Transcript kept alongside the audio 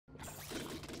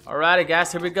Alrighty,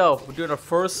 guys, here we go. We're doing our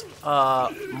first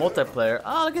multiplayer.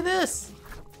 Oh, look at this.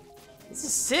 This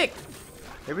is sick.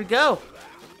 Here we go.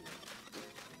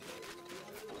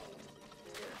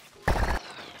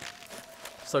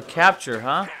 So capture,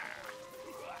 huh?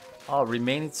 Oh,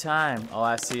 remaining time. Oh,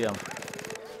 I see him.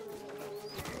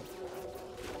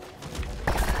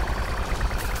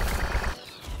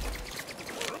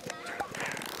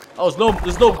 Oh,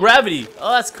 there's no gravity.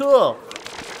 Oh, that's cool.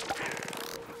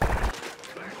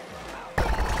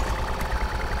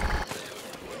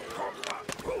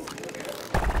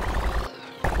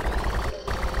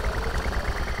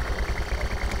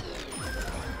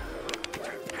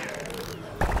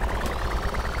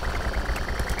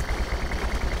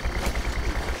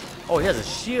 Oh, he has a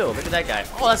shield. Look at that guy.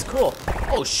 Oh, that's cool.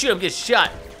 Oh, shit, I'm getting shot.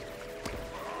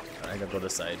 Alright, I gotta go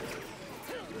this side.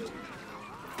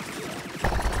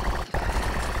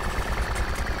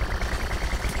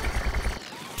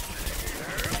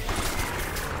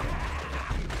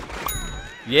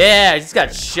 Yeah, I just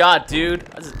got shot, dude.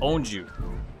 I just owned you.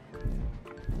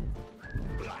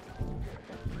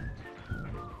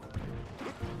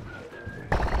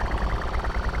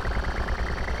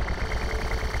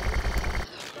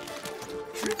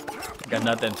 Got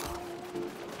nothing.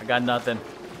 I got nothing.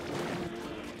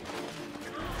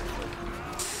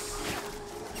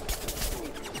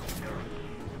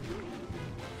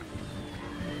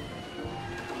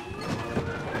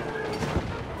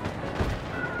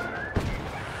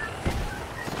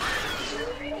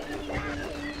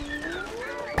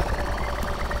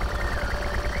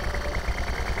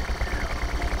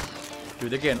 Dude,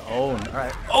 they're getting owned. All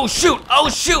right. Oh shoot! Oh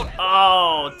shoot!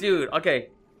 Oh, dude. Okay.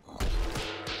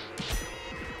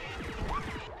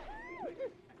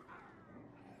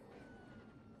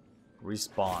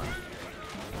 Respawn.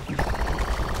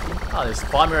 Oh, there's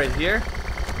spawn me right here.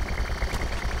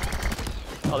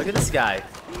 Oh, look at this guy.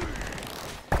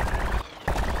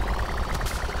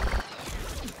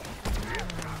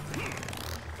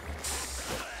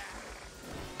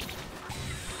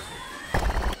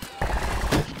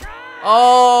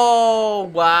 Oh,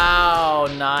 wow,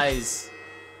 nice.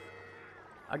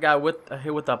 I got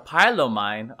hit with a pilo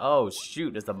mine. Oh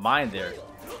shoot, there's a mine there.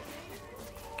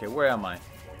 Okay, where am I?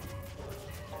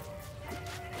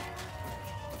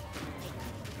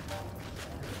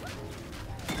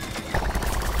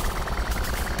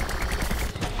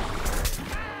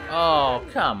 Oh,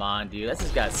 come on, dude. That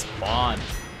just got spawned.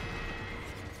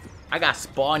 I got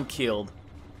spawn killed.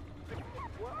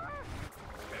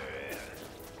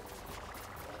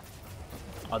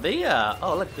 Are they,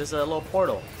 oh, look, there's a little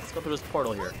portal. Let's go through this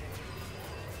portal here.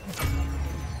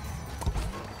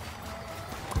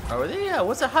 Are they,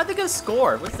 what's that? How'd they get a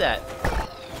score? What's that?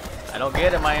 I don't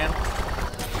get it, man.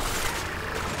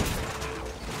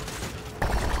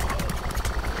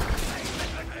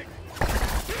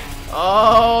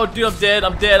 Oh, dude, I'm dead.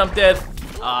 I'm dead. I'm dead.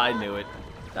 Oh, I knew it.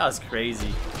 That was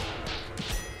crazy.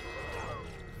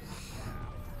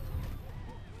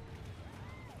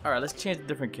 All right, let's change a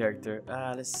different character.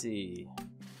 Let's see.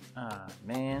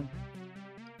 Man.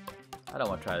 I don't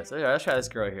want to try this. Alright, let's try this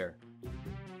girl here.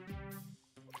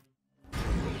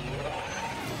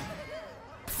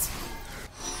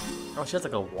 Oh, she has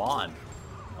like a wand.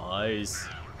 Nice.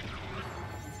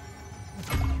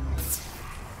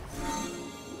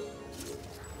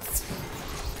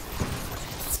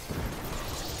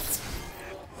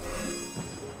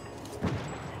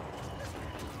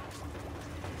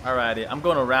 Alrighty, I'm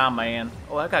going around, man.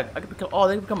 Oh, I could become. Oh,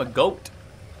 they can become a goat.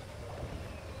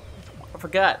 I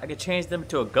forgot. I could change them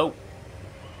to a goat.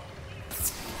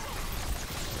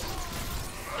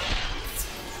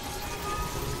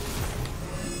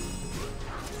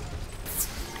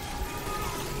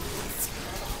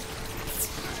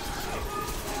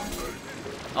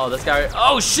 Oh, this guy.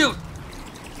 Oh, shoot!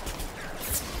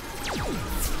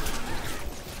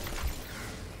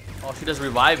 Oh, she does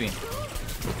reviving.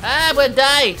 Ah, I'm gonna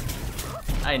die!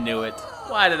 I knew it.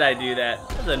 Why did I do that?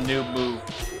 That was a noob move.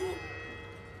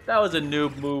 That was a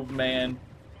noob move, man.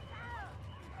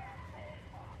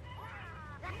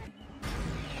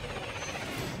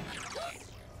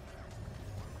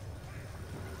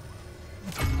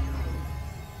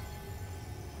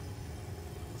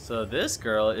 So this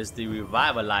girl is the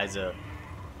revivalizer.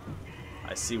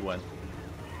 I see one.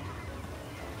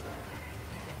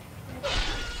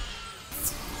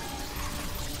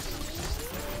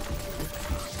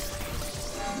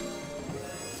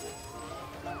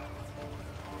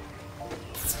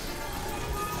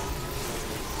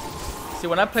 See,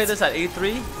 when I played this at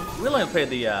E3, we only played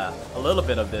the a little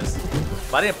bit of this.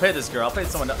 But I didn't play this girl. I played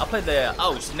someone. I played the.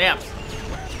 Oh snap!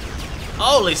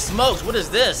 Holy smokes! What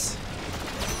is this?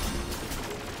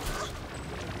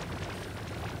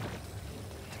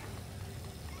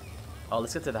 Oh,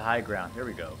 let's get to the high ground. Here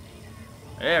we go.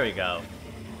 There we go.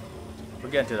 We're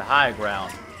getting to the high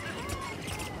ground.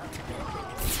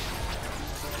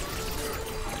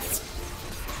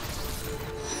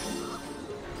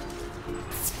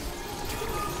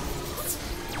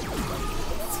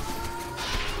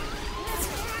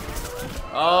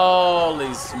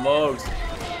 Holy smokes.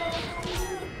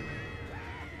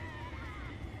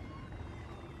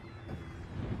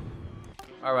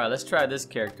 Alright, let's try this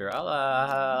character.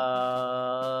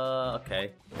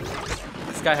 Okay.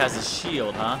 This guy has a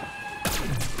shield, huh?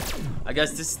 I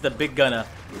guess this is the big gunner.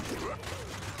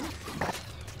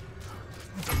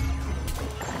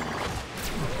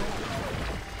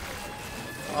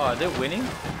 Oh, are they winning?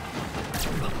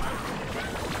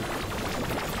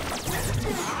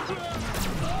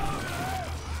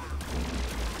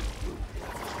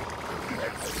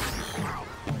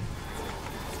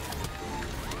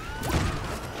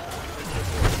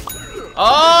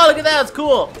 Oh, look at that! It's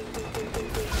cool.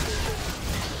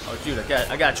 Oh, dude,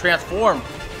 I got transformed.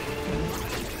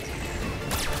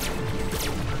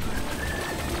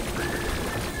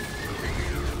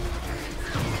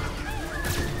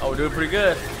 Oh, we're doing pretty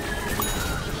good.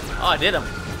 Oh, I did him.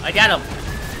 I got him.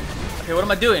 Okay, what am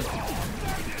I doing?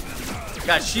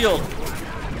 Got shield.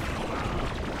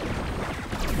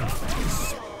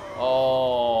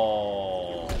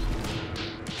 Oh.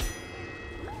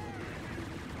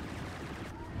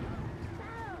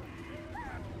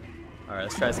 Alright,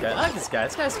 let's try this guy. I like this guy.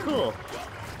 This guy's cool.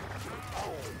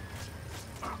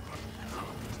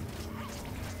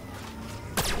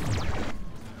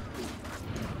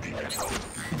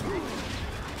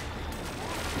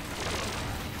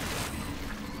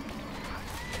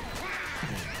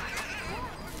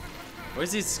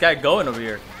 Where's this guy going over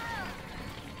here?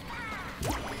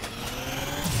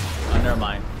 Oh, never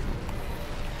mind.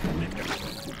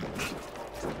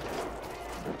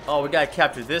 Oh, we gotta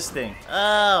capture this thing.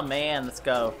 Oh man, let's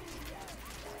go.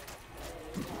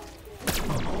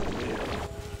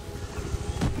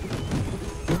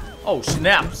 Oh,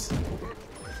 snaps.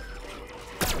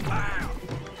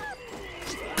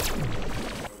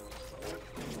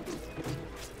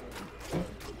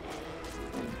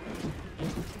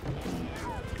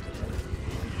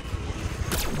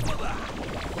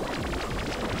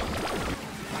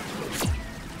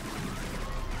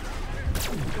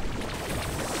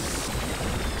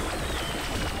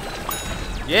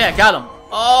 Yeah, got him.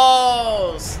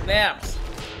 Oh, snaps.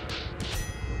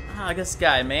 Oh, this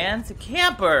guy, man. It's a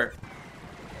camper.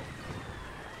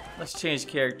 Let's change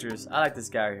characters. I like this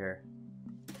guy right here.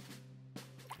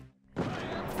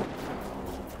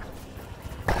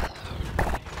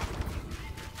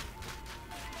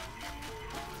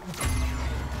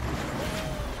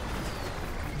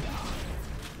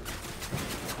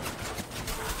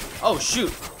 Oh,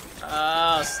 shoot.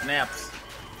 Ah, snaps.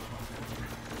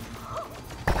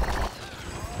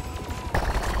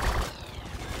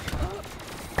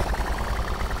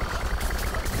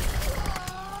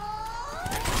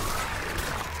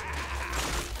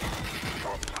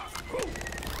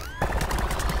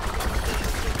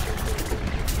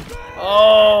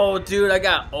 Oh, dude, I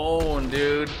got owned,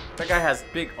 dude. That guy has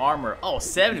big armor. Oh,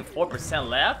 74%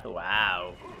 left?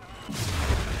 Wow.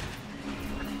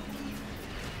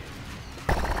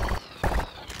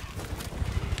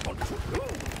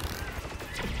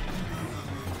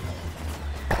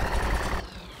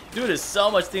 Dude, there's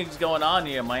so much things going on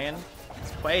here, man.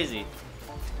 It's crazy.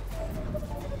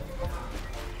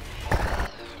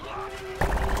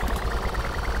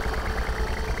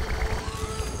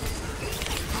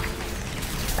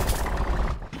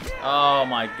 Oh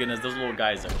my goodness, those little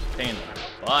guys are a pain in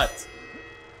the butt.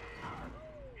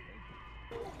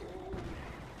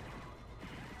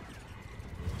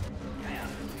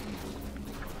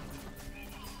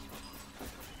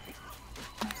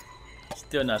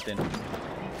 Still nothing.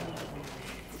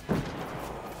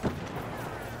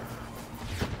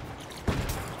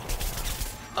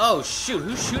 Oh shoot,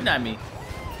 who's shooting at me?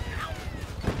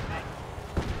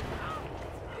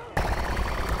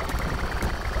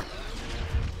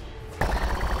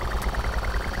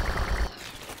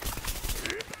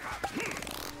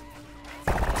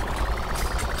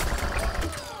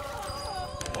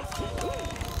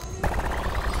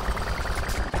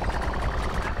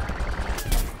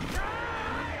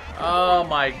 Oh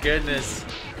my goodness.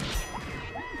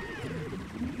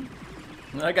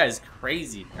 That guy's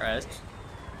crazy. Alright,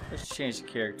 let's change the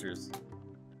characters.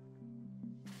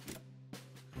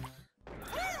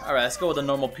 Alright, let's go with a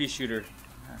normal pea shooter.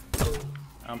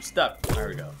 I'm stuck. There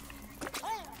we go.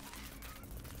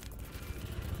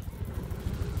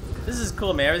 This is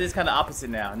cool, man. Everything's kind of opposite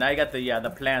now. Now you got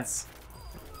the plants.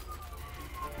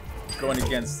 going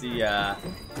against the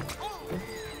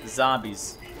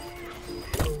zombies.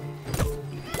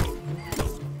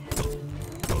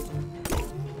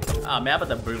 Oh man, I'm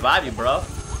about to revive you, bro.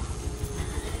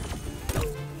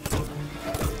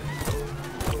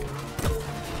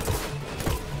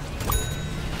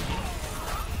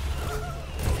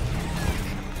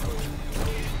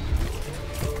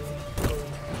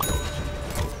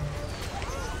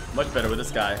 Much better with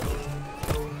this guy.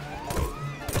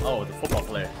 Oh, the football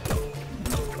player.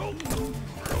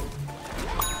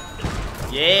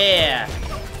 Yeah!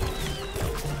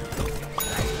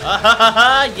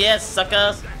 Yes,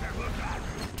 suckers!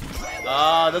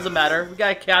 Oh, doesn't matter. We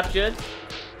got captured.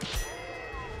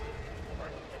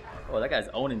 Oh, that guy's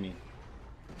owning me.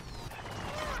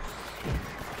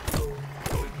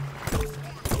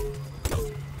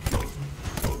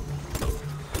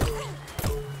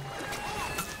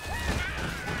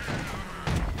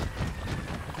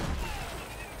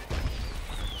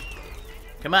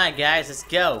 Come on, guys, let's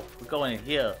go. We're going in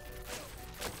here.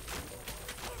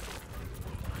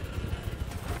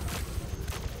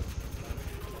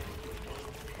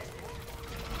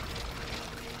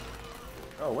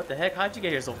 Oh, what the heck? How'd you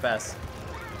get here so fast?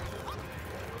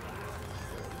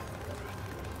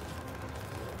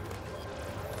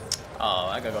 Oh,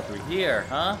 I gotta go through here,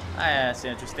 huh? That's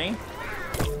interesting.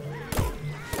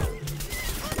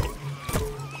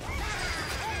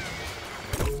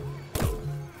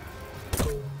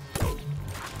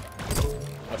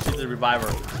 Oh, she's the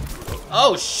reviver.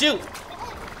 Oh, shoot!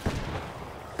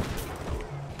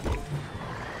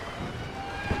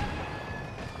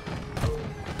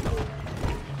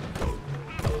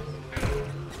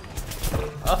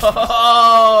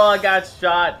 Oh, I got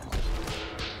shot.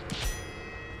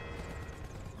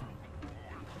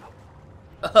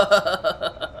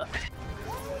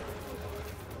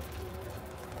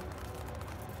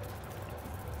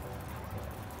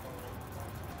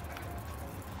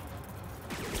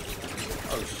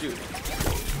 Oh, shoot.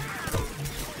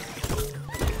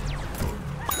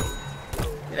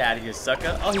 Get out of here,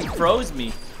 sucker. Oh, he froze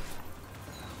me.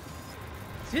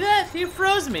 See that? He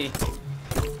froze me.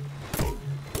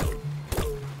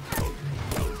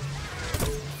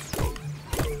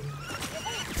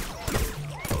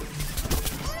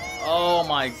 Oh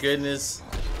my goodness.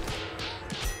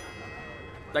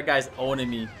 That guy's owning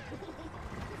me.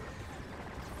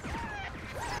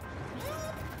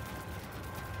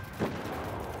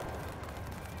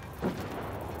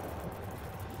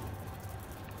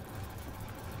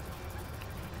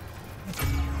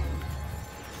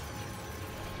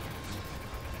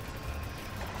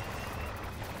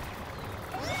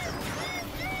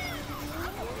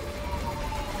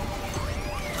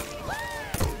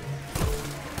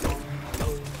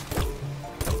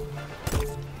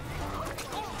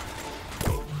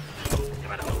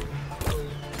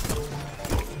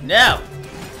 No!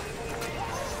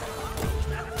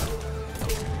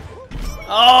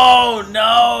 Oh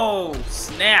no!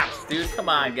 Snaps, dude. Come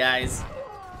on, guys.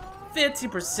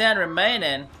 50%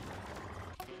 remaining.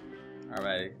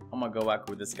 Alright, I'm gonna go back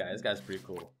with this guy. This guy's pretty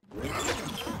cool.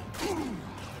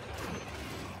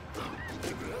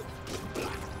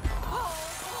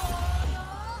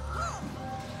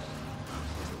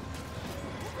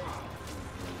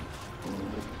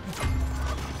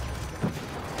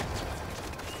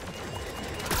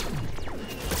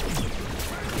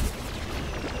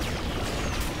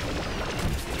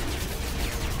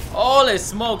 Holy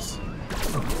smokes!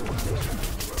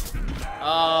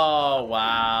 Oh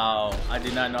wow! I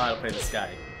did not know how to play this guy.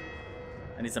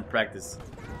 I need some practice.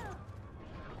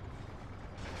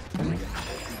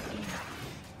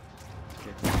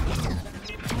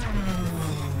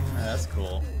 That's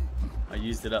cool. I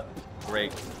used it up.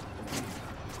 Great.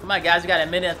 Come on, guys! We got a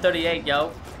minute and 38,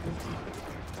 yo.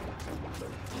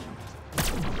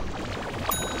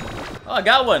 Oh, I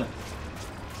got one.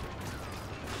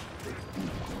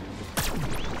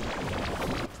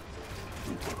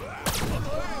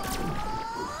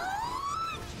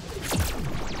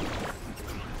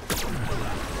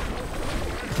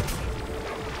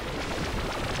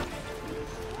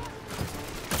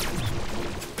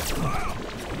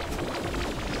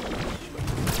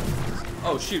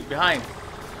 Oh shoot, behind.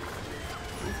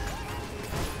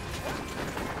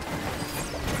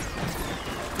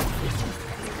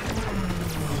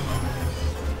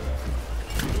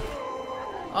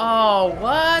 Oh,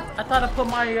 what? I thought I put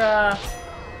my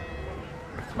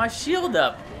my shield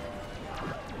up.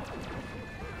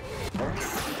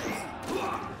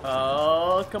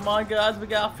 Oh, come on guys, we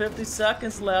got 50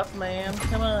 seconds left, man.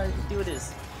 Come on, we can do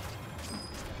this.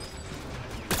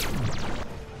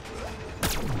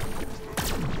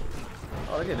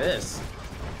 Oh, look at this.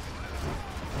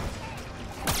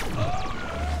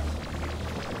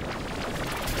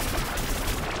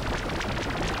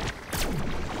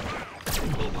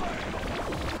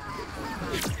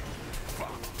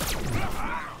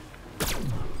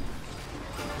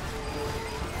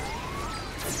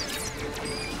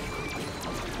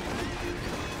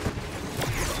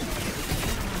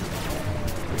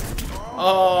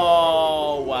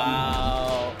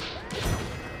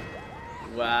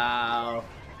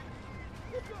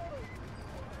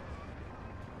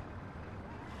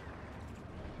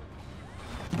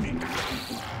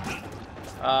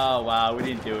 No, we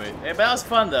didn't do it. Hey, but that was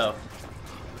fun though.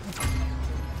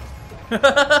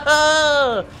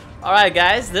 Alright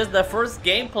guys, this is the first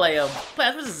gameplay of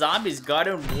Plants vs. Zombies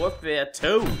Garden Warfare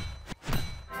 2.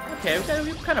 Okay,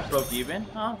 we kind of broke even,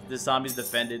 huh? The zombies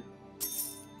defended.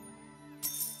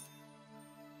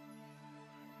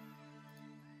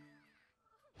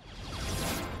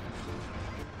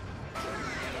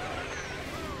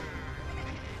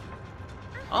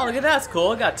 Oh, look at that, that's cool.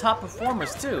 I got top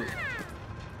performers too.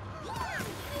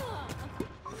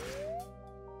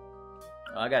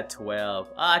 Oh, I got 12.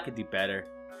 Oh, I could do better.